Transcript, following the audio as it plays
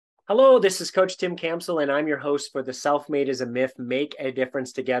Hello, this is Coach Tim Kamsel, and I'm your host for the Self-Made is a Myth, Make a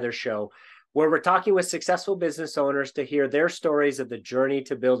Difference Together show, where we're talking with successful business owners to hear their stories of the journey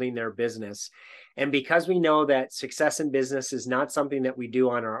to building their business. And because we know that success in business is not something that we do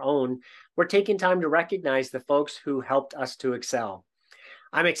on our own, we're taking time to recognize the folks who helped us to excel.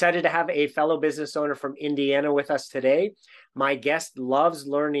 I'm excited to have a fellow business owner from Indiana with us today. My guest loves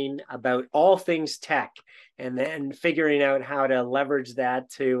learning about all things tech and then figuring out how to leverage that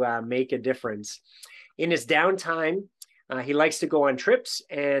to make a difference. In his downtime, he likes to go on trips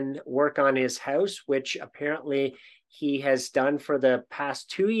and work on his house, which apparently he has done for the past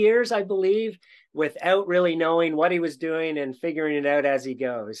 2 years, I believe, without really knowing what he was doing and figuring it out as he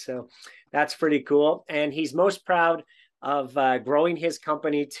goes. So that's pretty cool. And he's most proud of growing his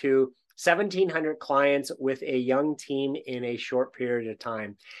company to 1,700 clients with a young team in a short period of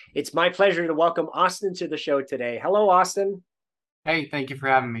time. It's my pleasure to welcome Austin to the show today. Hello, Austin. Hey, thank you for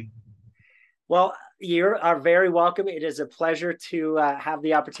having me. Well, you are very welcome. It is a pleasure to have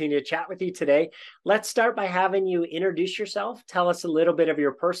the opportunity to chat with you today. Let's start by having you introduce yourself. Tell us a little bit of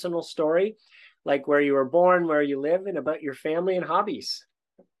your personal story, like where you were born, where you live, and about your family and hobbies.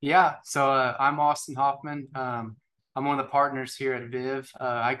 I'm Austin Hoffman. I'm one of the partners here at VIV.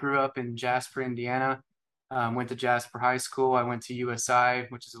 I grew up in Jasper, Indiana. Went to Jasper High School. I went to USI,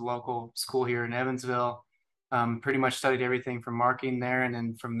 which is a local school here in Evansville. Pretty much studied everything from marketing there, and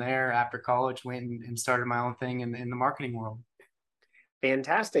then from there, after college, went and started my own thing in the marketing world.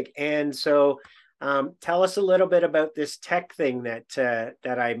 Fantastic. And so tell us a little bit about this tech thing that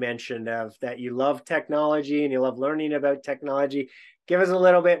I mentioned of that you love technology and you love learning about technology. Give us a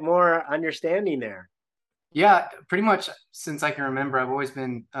little bit more understanding there. Yeah, pretty much since I can remember, I've always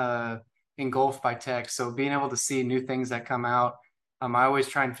been engulfed by tech. So being able to see new things that come out, I always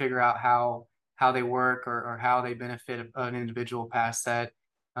try and figure out how they work or how they benefit an individual past that.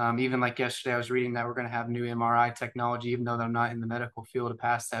 Even like yesterday, I was reading that we're going to have new MRI technology, even though I'm not in the medical field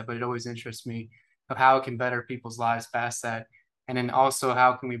past that. But it always interests me of how it can better people's lives past that, and then also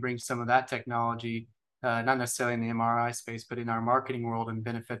how can we bring some of that technology, not necessarily in the MRI space, but in our marketing world and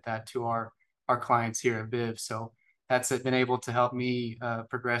benefit that to our clients here at VIV. So that's been able to help me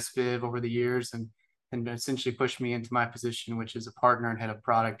progress VIV over the years and essentially push me into my position, which is a partner and head of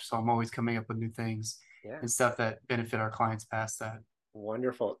product. So I'm always coming up with new things Yeah, and stuff that benefit our clients past that.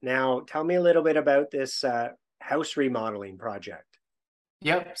 wonderful. Now, tell me a little bit about this house remodeling project.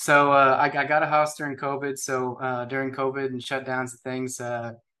 Yep. So I got a house during COVID. So during COVID and shutdowns and things,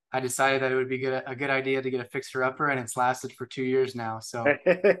 I decided that it would be a good idea to get a fixer upper, and it's lasted for 2 years now. So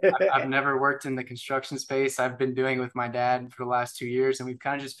I've never worked in the construction space. I've been doing it with my dad for the last 2 years, and we've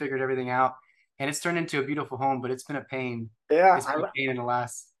kind of just figured everything out. And it's turned into a beautiful home, but it's been a pain. Yeah, It's been a pain in the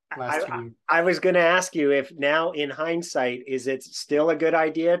last 2 years. I was going to ask you if now in hindsight, is it still a good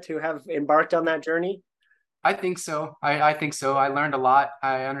idea to have embarked on that journey? I think so. I think so. I learned a lot.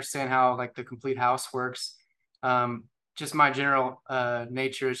 I understand how like the complete house works. Um, just my general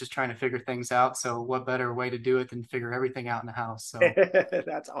nature is just trying to figure things out. So what better way to do it than figure everything out in the house? So,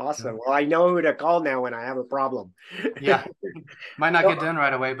 That's so awesome. Well, I know who to call now when I have a problem. yeah, might not So, get done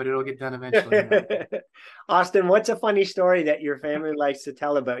right away, but it'll get done eventually. Austin, what's a funny story that your family likes to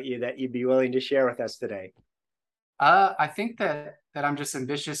tell about you that you'd be willing to share with us today? I think that I'm just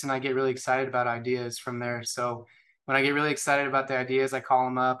ambitious and I get really excited about ideas from there. So when I get really excited about the ideas, I call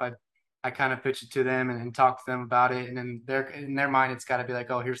them up. I kind of pitch it to them and talk to them about it. And then in their mind, it's got to be like,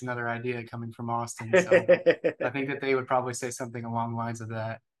 oh, here's another idea coming from Austin. So I think that they would probably say something along the lines of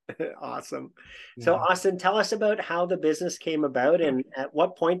that. Awesome. So, Yeah. Austin, tell us about how the business came about and at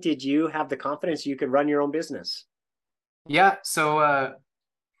what point did you have the confidence you could run your own business? Yeah. So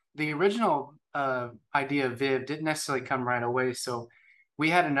the original idea of VIV didn't necessarily come right away. So we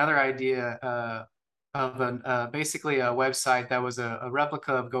had another idea of basically a website that was a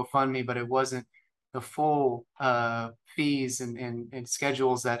replica of GoFundMe, but it wasn't the full fees and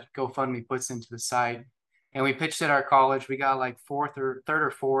schedules that GoFundMe puts into the site. And we pitched at our college. We got like fourth or third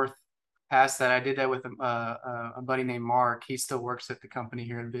or fourth past that. I did that with a buddy named Mark. He still works at the company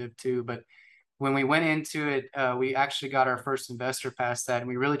here in VIV too. But when we went into it, we actually got our first investor past that, and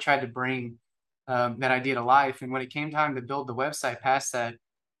we really tried to bring that idea to life. And when it came time to build the website past that,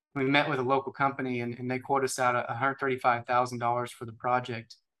 we met with a local company and they quoted us out $135,000 for the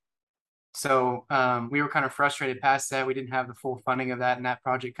project. So we were kind of frustrated past that. We didn't have the full funding of that, and that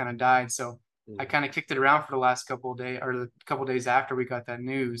project kind of died. So I kind of kicked it around for the last couple of days, or the couple of days after we got that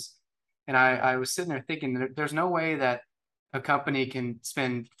news. And I was sitting there thinking that there's no way that a company can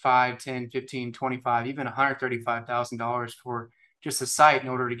spend 5, 10, 15, 25, even $135,000 for just a site in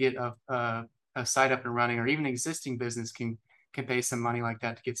order to get a site up and running, or even existing business can pay some money like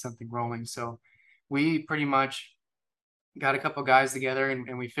that to get something rolling. So we pretty much got a couple guys together,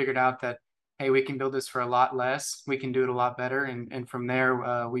 and we figured out that, hey, we can build this for a lot less. We can do it a lot better. And from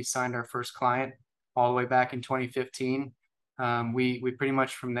there, we signed our first client all the way back in 2015. We pretty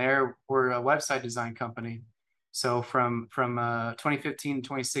much from there, we're a website design company. So from 2015 to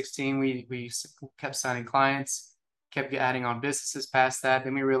 2016, we kept signing clients, kept adding on businesses past that.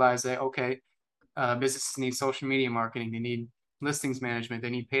 Then we realized that, okay, businesses need social media marketing. They need listings management. They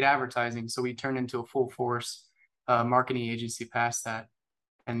need paid advertising. So we turned into a full force marketing agency past that.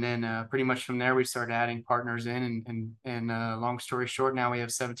 And then pretty much from there, we started adding partners in. And long story short, now we have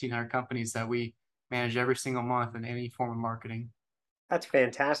 1,700 companies that we manage every single month in any form of marketing. That's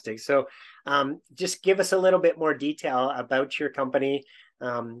fantastic. So just give us a little bit more detail about your company,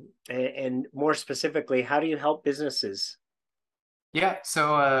 and more specifically, how do you help businesses? Yeah,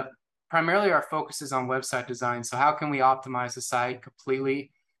 so primarily our focus is on website design. So how can we optimize the site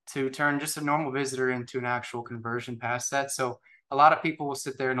completely to turn just a normal visitor into an actual conversion past that? So a lot of people will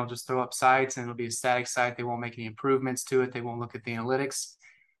sit there and they'll just throw up sites and it'll be a static site. They won't make any improvements to it. They won't look at the analytics.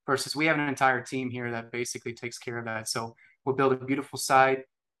 Versus we have an entire team here that basically takes care of that. So we'll build a beautiful site.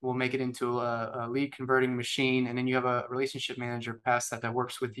 We'll make it into a lead converting machine. And then you have a relationship manager past that that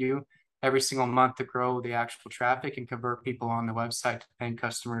works with you every single month to grow the actual traffic and convert people on the website to paying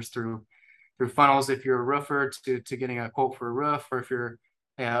customers through funnels. If you're a roofer, to getting a quote for a roof, or if you're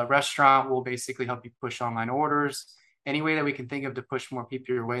a restaurant, we'll basically help you push online orders. Any way that we can think of to push more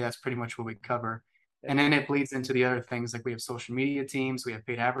people your way, that's pretty much what we cover. And then it bleeds into the other things, like we have social media teams, we have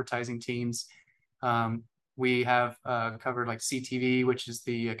paid advertising teams. We have covered like CTV, which is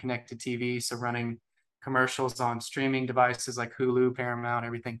the connected TV, so running commercials on streaming devices like Hulu, Paramount,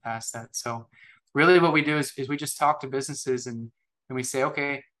 everything past that. So really what we do is we just talk to businesses, and we say,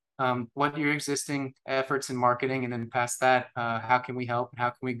 okay, what are your existing efforts in marketing? And then past that, how can we help? And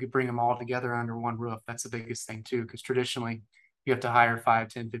how can we bring them all together under one roof? That's the biggest thing too, because traditionally you have to hire 5,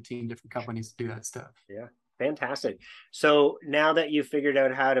 10, 15 different companies to do that stuff. Yeah, fantastic. So now that you've figured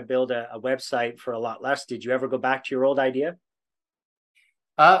out how to build a website for a lot less, did you ever go back to your old idea?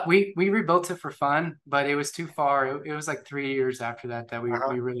 We rebuilt it for fun, but it was too far. It was like 3 years after that that we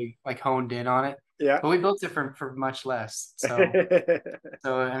Uh-huh. really like honed in on it. Yeah. But we built it for much less. So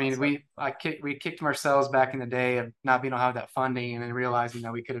I mean, Awesome. we kicked ourselves back in the day of not being able to have that funding, and then realizing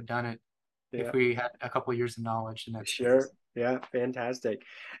that we could have done it Yeah. if we had a couple of years of knowledge in that Sure. space. Yeah, fantastic.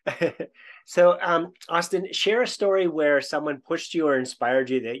 So, Austin, share a story where someone pushed you or inspired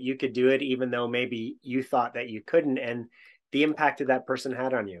you that you could do it, even though maybe you thought that you couldn't, and the impact that that person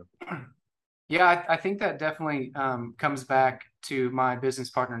had on you. Yeah, I think that definitely comes back to my business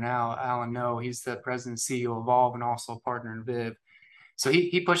partner now, Alan No. He's the president and CEO of Evolve and also a partner in VIV. So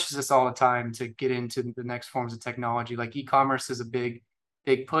he pushes us all the time to get into the next forms of technology. Like e-commerce is a big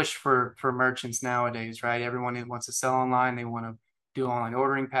push for merchants nowadays, right? Everyone wants to sell online. They want to do online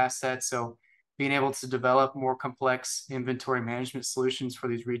ordering past that. So being able to develop more complex inventory management solutions for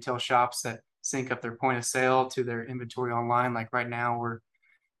these retail shops that sync up their point of sale to their inventory online. Like right now, we're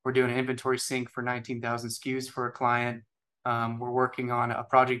doing an inventory sync for 19,000 SKUs for a client. We're working on a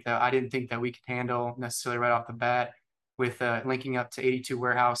project that I didn't think that we could handle necessarily right off the bat, with linking up to 82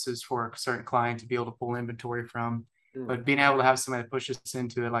 warehouses for a certain client to be able to pull inventory from. Mm. But being able to have somebody that pushes us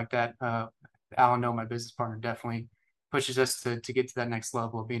into it like that, Alan No, my business partner, definitely pushes us to get to that next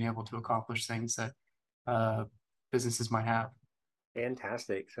level of being able to accomplish things that uh, businesses might have.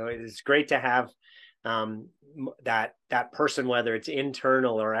 Fantastic. So it's great to have that person, whether it's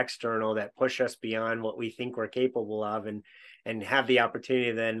internal or external, that push us beyond what we think we're capable of, and have the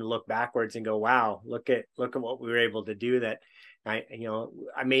opportunity to then look backwards and go, wow, look at what we were able to do that I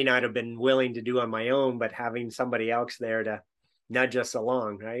may not have been willing to do on my own, but having somebody else there to nudge us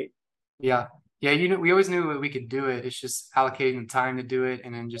along, right? Yeah. Yeah, we always knew we could do it. It's just allocating the time to do it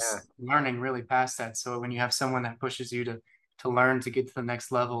and then Yeah. just learning really past that. So when you have someone that pushes you to learn to get to the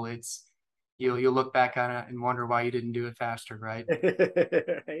next level, it's you'll look back on it and wonder why you didn't do it faster, right?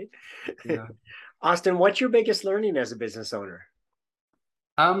 Right. Yeah. Austin, what's your biggest learning as a business owner?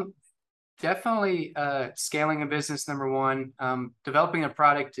 Um, Definitely scaling a business, number one. Developing a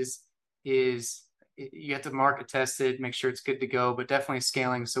product is you have to market test it, make sure it's good to go, but definitely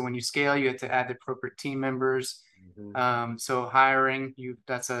scaling. So when you scale, you have to add the appropriate team members. Mhm. So hiring,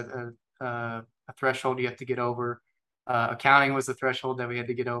 that's a threshold you have to get over. Accounting was the threshold that we had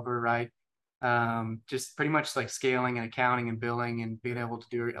to get over, right? Just pretty much like scaling and accounting and billing and being able to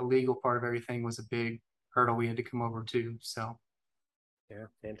do a legal part of everything was a big hurdle we had to come over too. So Yeah,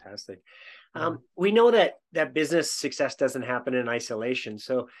 fantastic. yeah. We know that business success doesn't happen in isolation.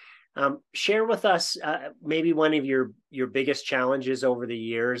 So, Share with us maybe one of your biggest challenges over the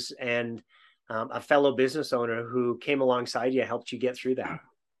years, and a fellow business owner who came alongside you, helped you get through that.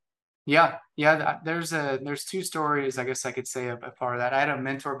 Yeah. There's two stories, I guess I could say, a part of that. I had a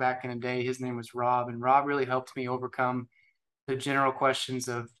mentor back in the day. His name was Rob, and Rob really helped me overcome the general questions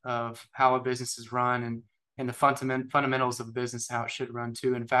of how a business is run, and the fundamentals of a business, how it should run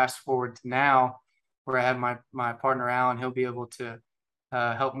too. And fast forward to now, where I have my partner Alan, he'll be able to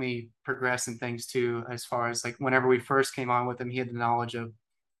help me progress in things too. As far as like whenever we first came on with him, he had the knowledge of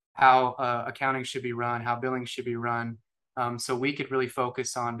how accounting should be run, how billing should be run. So we could really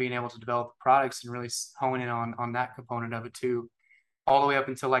focus on being able to develop products and really hone in on that component of it too. All the way up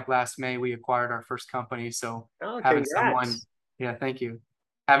until like last May, we acquired our first company. So Oh, having someone, congrats. yeah, thank you.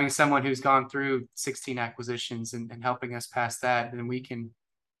 Having someone who's gone through 16 acquisitions and helping us pass that, then he can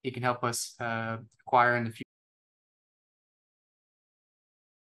help us acquire in the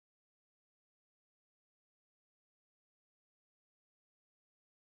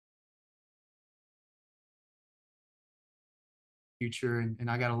future. And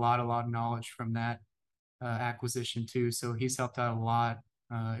I got a lot of knowledge from that acquisition too. So he's helped out a lot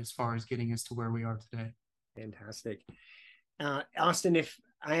as far as getting us to where we are today. Fantastic. Austin, if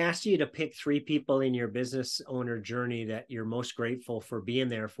I asked you to pick three people in your business owner journey that you're most grateful for being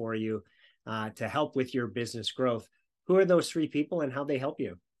there for you to help with your business growth, who are those three people and how they help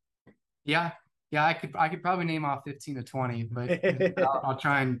you? Yeah, yeah, I could probably name off 15 to 20, but I'll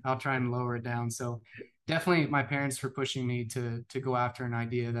try and lower it down. So definitely my parents for pushing me to go after an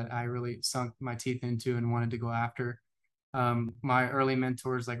idea that I really sunk my teeth into and wanted to go after. My early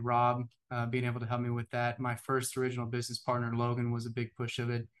mentors like Rob, being able to help me with that. My first original business partner, Logan, was a big push of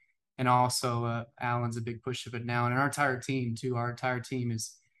it. And also Alan's a big push of it now. And our entire team too, our entire team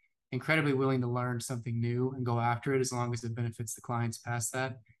is incredibly willing to learn something new and go after it as long as it benefits the clients past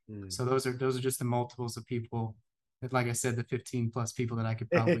that. Mm. So those are just the multiples of people that, like I said, the 15 plus people that I could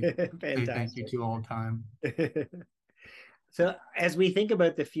probably say thank you Fantastic. to all the time. So as we think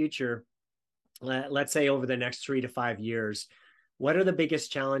about the future, let's say over the next 3 to 5 years, what are the biggest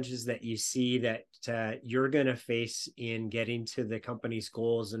challenges that you see that you're going to face in getting to the company's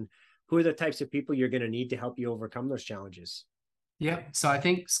goals, and who are the types of people you're going to need to help you overcome those challenges? Yeah, so I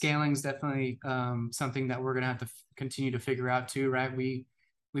think scaling is definitely something that we're going to have to continue to figure out too, right? We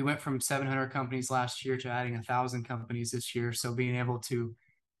went from 700 companies last year to adding 1,000 companies this year. So being able to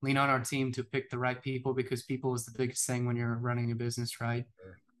lean on our team to pick the right people, because people is the biggest thing when you're running a business, right?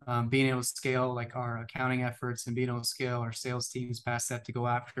 Being able to scale like our accounting efforts and being able to scale our sales teams past that to go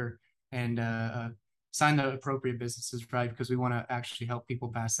after and sign the appropriate businesses, right? Because we want to actually help people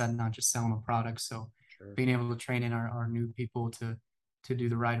pass that and not just sell them a product. So Sure. being able to train in our new people to do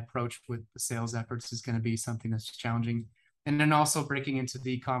the right approach with the sales efforts is going to be something that's challenging. And then also breaking into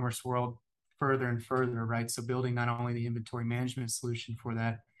the e-commerce world further and further, right? So building not only the inventory management solution for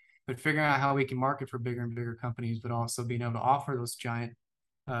that, but figuring out how we can market for bigger and bigger companies, but also being able to offer those giant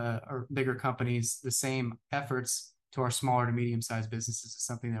or bigger companies the same efforts to our smaller to medium sized businesses is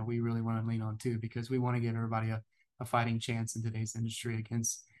something that we really want to lean on too, because we want to give everybody a fighting chance in today's industry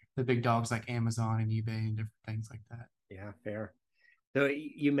against the big dogs like Amazon and eBay and different things like that. Yeah, fair. So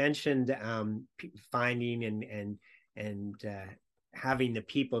you mentioned finding and having the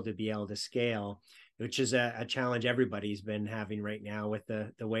people to be able to scale, which is a challenge everybody's been having right now with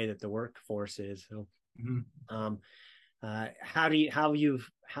the way that the workforce is. So, Mm-hmm. um, how have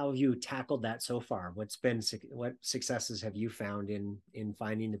you tackled that so far? What successes have you found in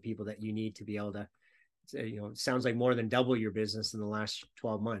finding the people that you need to be able to, it sounds like more than double your business in the last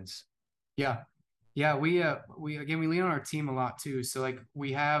 12 months. Yeah. Yeah, we again we lean on our team a lot too. So like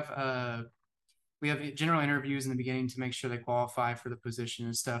we have general interviews in the beginning to make sure they qualify for the position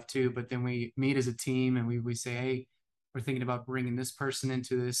and stuff too. But then we meet as a team and we say, hey, we're thinking about bringing this person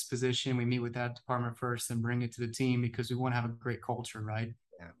into this position. We meet with that department first and bring it to the team because we want to have a great culture, right?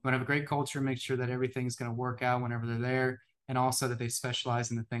 Yeah. We want to have a great culture, make sure that everything's going to work out whenever they're there, and also that they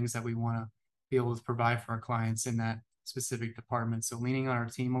specialize in the things that we want to be able to provide for our clients in that specific department. So leaning on our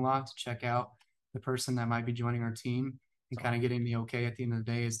team a lot to check out the person that might be joining our team and kind of getting the okay at the end of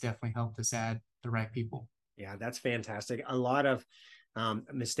the day has definitely helped us add the right people. Yeah, that's fantastic. A lot of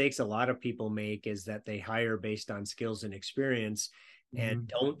mistakes a lot of people make is that they hire based on skills and experience and Mm-hmm.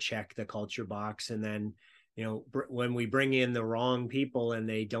 don't check the culture box. And then, when we bring in the wrong people and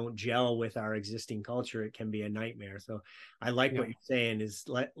they don't gel with our existing culture, it can be a nightmare. So I like Yeah. what you're saying is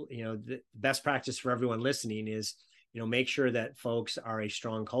the best practice for everyone listening is, make sure that folks are a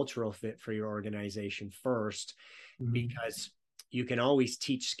strong cultural fit for your organization first, Mm-hmm. because you can always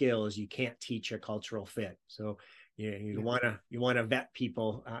teach skills. You can't teach a cultural fit. So you want to vet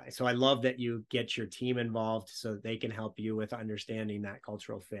people. So I love that you get your team involved so that they can help you with understanding that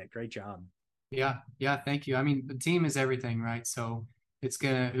cultural fit. Great job. Yeah, yeah, thank you. I mean, the team is everything, right? So it's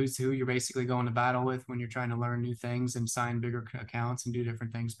gonna who's who you're basically going to battle with when you're trying to learn new things and sign bigger accounts and do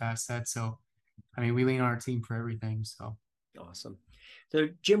different things past that. So I mean, we lean on our team for everything. So Awesome. So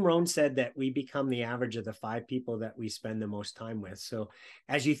Jim Rohn said that we become the average of the 5 people that we spend the most time with. So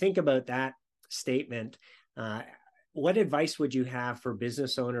as you think about that statement, uh, what advice would you have for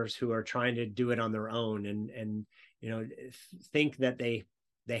business owners who are trying to do it on their own and think that they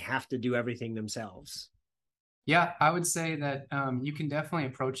have to do everything themselves? yeah, I would say that you can definitely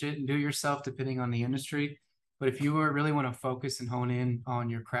approach it and do it yourself depending on the industry. But if you really want to focus and hone in on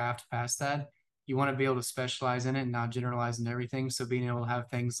your craft past that, you want to be able to specialize in it and not generalize in everything. So being able to have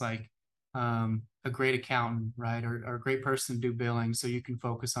things like a great accountant, right, or a great person to do billing, so you can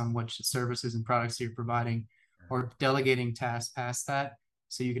focus on what services and products you're providing, or delegating tasks past that,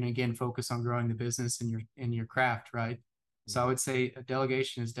 so you can again focus on growing the business and your craft, right? So I would say a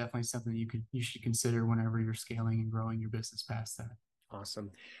delegation is definitely something that you should consider whenever you're scaling and growing your business past that.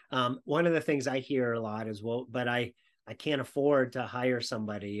 Awesome. One of the things I hear a lot is, well, but I can't afford to hire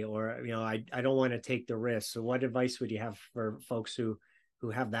somebody, or I don't want to take the risk. So what advice would you have for folks who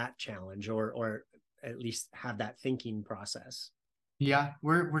have that challenge, or at least have that thinking process? Yeah,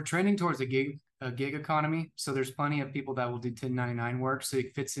 we're trending towards a gig economy. So there's plenty of people that will do 1099 work. So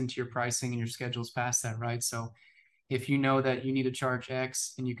it fits into your pricing and your schedules past that, right? So if you know that you need to charge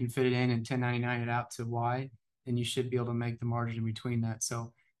X and you can fit it in and 1099 it out to Y, then you should be able to make the margin in between that.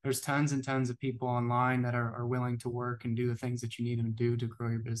 So there's tons and tons of people online that are willing to work and do the things that you need them to do to grow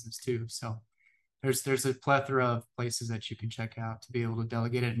your business too. So there's a plethora of places that you can check out to be able to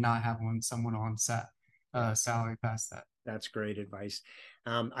delegate it and not have someone on Yeah. salary past that. That's great advice.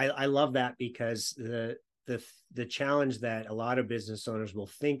 I love that because the challenge that a lot of business owners will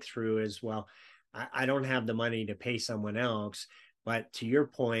think through is, well, I don't have the money to pay someone else. But to your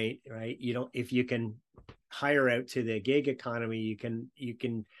point, right? If you can hire out to the gig economy,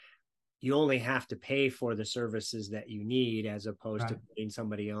 you only have to pay for the services that you need, as opposed to Right. putting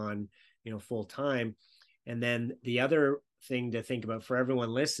somebody on, full time. And then the other thing to think about for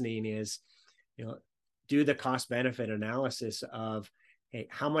everyone listening is, you know, do the cost benefit analysis of, hey,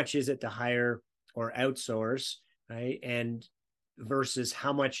 how much is it to hire or outsource, right? And versus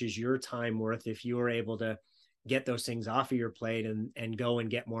how much is your time worth if you were able to get those things off of your plate and go and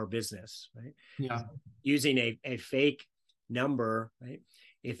get more business, right? Yeah. Using a fake number, right?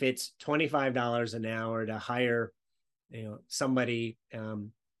 If it's $25 an hour to hire, somebody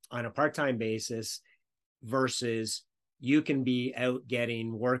on a part-time basis, versus you can be out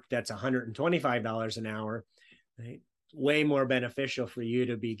getting work that's $125 an hour, right? Way more beneficial for you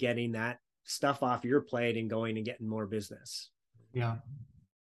to be getting that stuff off your plate and going and getting more business. Yeah.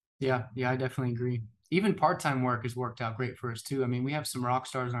 Yeah. Yeah. I definitely agree. Even part-time work has worked out great for us too. I mean, we have some rock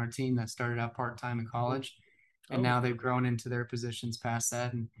stars on our team that started out part-time in college and Oh, now they've grown into their positions past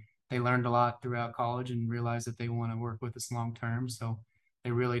that. And they learned a lot throughout college and realized that they want to work with us long term. So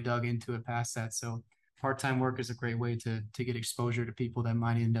they really dug into it past that. So part-time work is a great way to get exposure to people that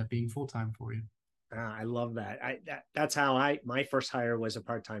might end up being full-time for you. I love that. That's how my first hire was a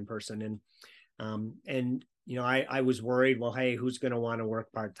part-time person. And I was worried, well, hey, who's going to want to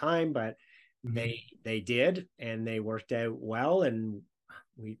work part-time? But Mhm. they did, and they worked out well, and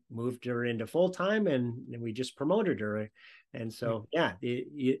we moved her into full-time, and we just promoted her. And Yeah. so, yeah,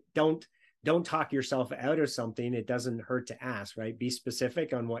 you don't talk yourself out of something. It doesn't hurt to ask, right? Be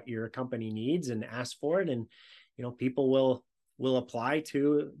specific on what your company needs and ask for it. And people will apply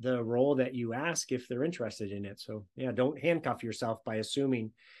to the role that you ask if they're interested in it. So yeah, don't handcuff yourself by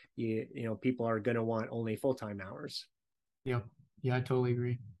assuming people are going to want only full-time hours. Yeah. Yeah, I totally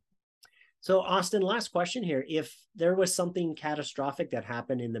agree. So Austin, last question here. If there was something catastrophic that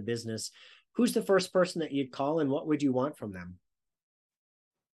happened in the business, who's the first person that you'd call, and what would you want from them?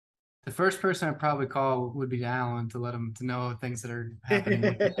 The first person I'd probably call would be Alan to let him to know things that are happening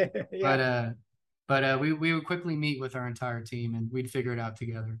with it. But Yeah. we would quickly meet with our entire team and we'd figure it out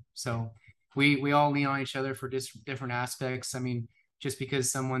together. So we all lean on each other for different aspects. I mean, just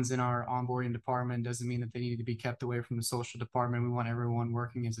because someone's in our onboarding department doesn't mean that they need to be kept away from the social department. We want everyone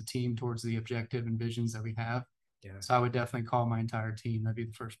working as a team towards the objective and visions that we have. Yeah. So I would definitely call my entire team. That'd be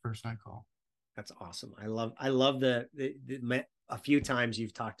the first person I call. That's awesome. I love a few times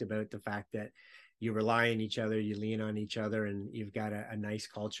you've talked about the fact that you rely on each other, you lean on each other, and you've got a nice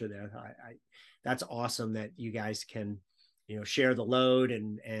culture there. That's awesome that you guys can, share the load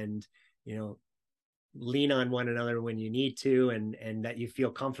and you know lean on one another when you need to, and that you feel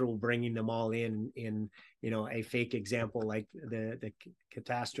comfortable bringing them all in a fake example like the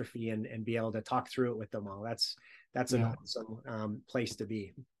catastrophe, and be able to talk through it with them all. That's an Yeah. awesome place to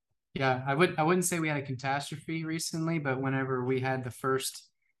be. Yeah, I wouldn't say we had a catastrophe recently, but whenever we had the first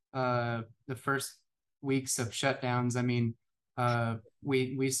weeks of shutdowns, I mean,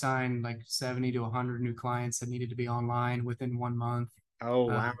 we signed like 70 to 100 new clients that needed to be online within 1 month. Oh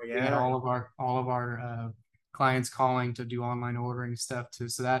wow, We had yeah. all of our clients calling to do online ordering stuff too.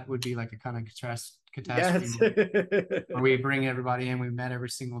 So that would be like a kind of catastrophe Yes. moment where we bring everybody in. We met every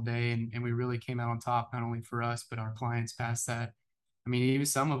single day, and we really came out on top, not only for us, but our clients past that. I mean, even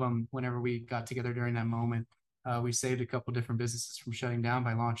some of them, whenever we got together during that moment, we saved a couple different businesses from shutting down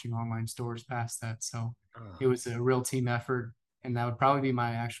by launching online stores past that. So Oh, it was a real team effort. And that would probably be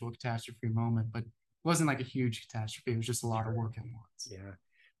my actual catastrophe moment, but it wasn't like a huge catastrophe. It was just a lot of sure. work at once. Yeah.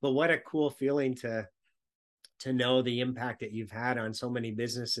 But what a cool feeling to know the impact that you've had on so many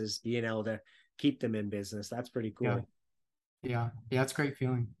businesses, being able to keep them in business. That's pretty Yeah. cool. Yeah. Yeah. It's a great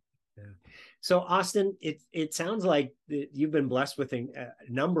feeling. Yeah. So Austin, it sounds like you've been blessed with a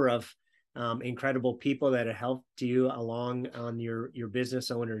number of incredible people that have helped you along on your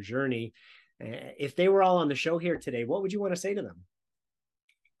business owner journey. If they were all on the show here today, what would you want to say to them?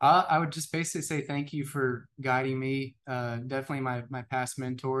 I would just basically say thank you for guiding me. Definitely my past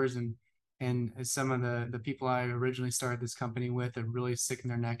mentors and some of the people I originally started this company with are really sticking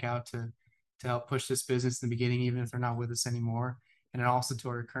their neck out to help push this business in the beginning, even if they're not with us anymore. And then also to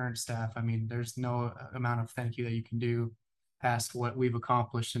our current staff. I mean, there's no amount of thank you that you can do past what we've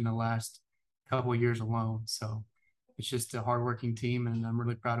accomplished in the last couple of years alone. So it's just a hardworking team, and I'm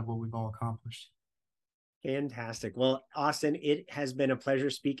really proud of what we've all accomplished. Fantastic. Well, Austin, it has been a pleasure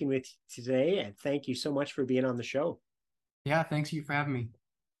speaking with you today, and thank you so much for being on the show. Yeah, thanks you for having me.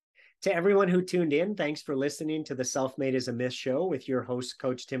 To everyone who tuned in, thanks for listening to the Self-Made is a Myth show with your host,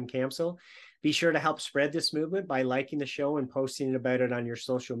 Coach Tim Campsell. Be sure to help spread this movement by liking the show and posting about it on your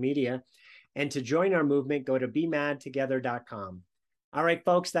social media. And to join our movement, go to bemadtogether.com. All right,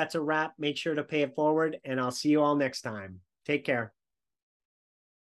 folks, that's a wrap. Make sure to pay it forward, and I'll see you all next time. Take care.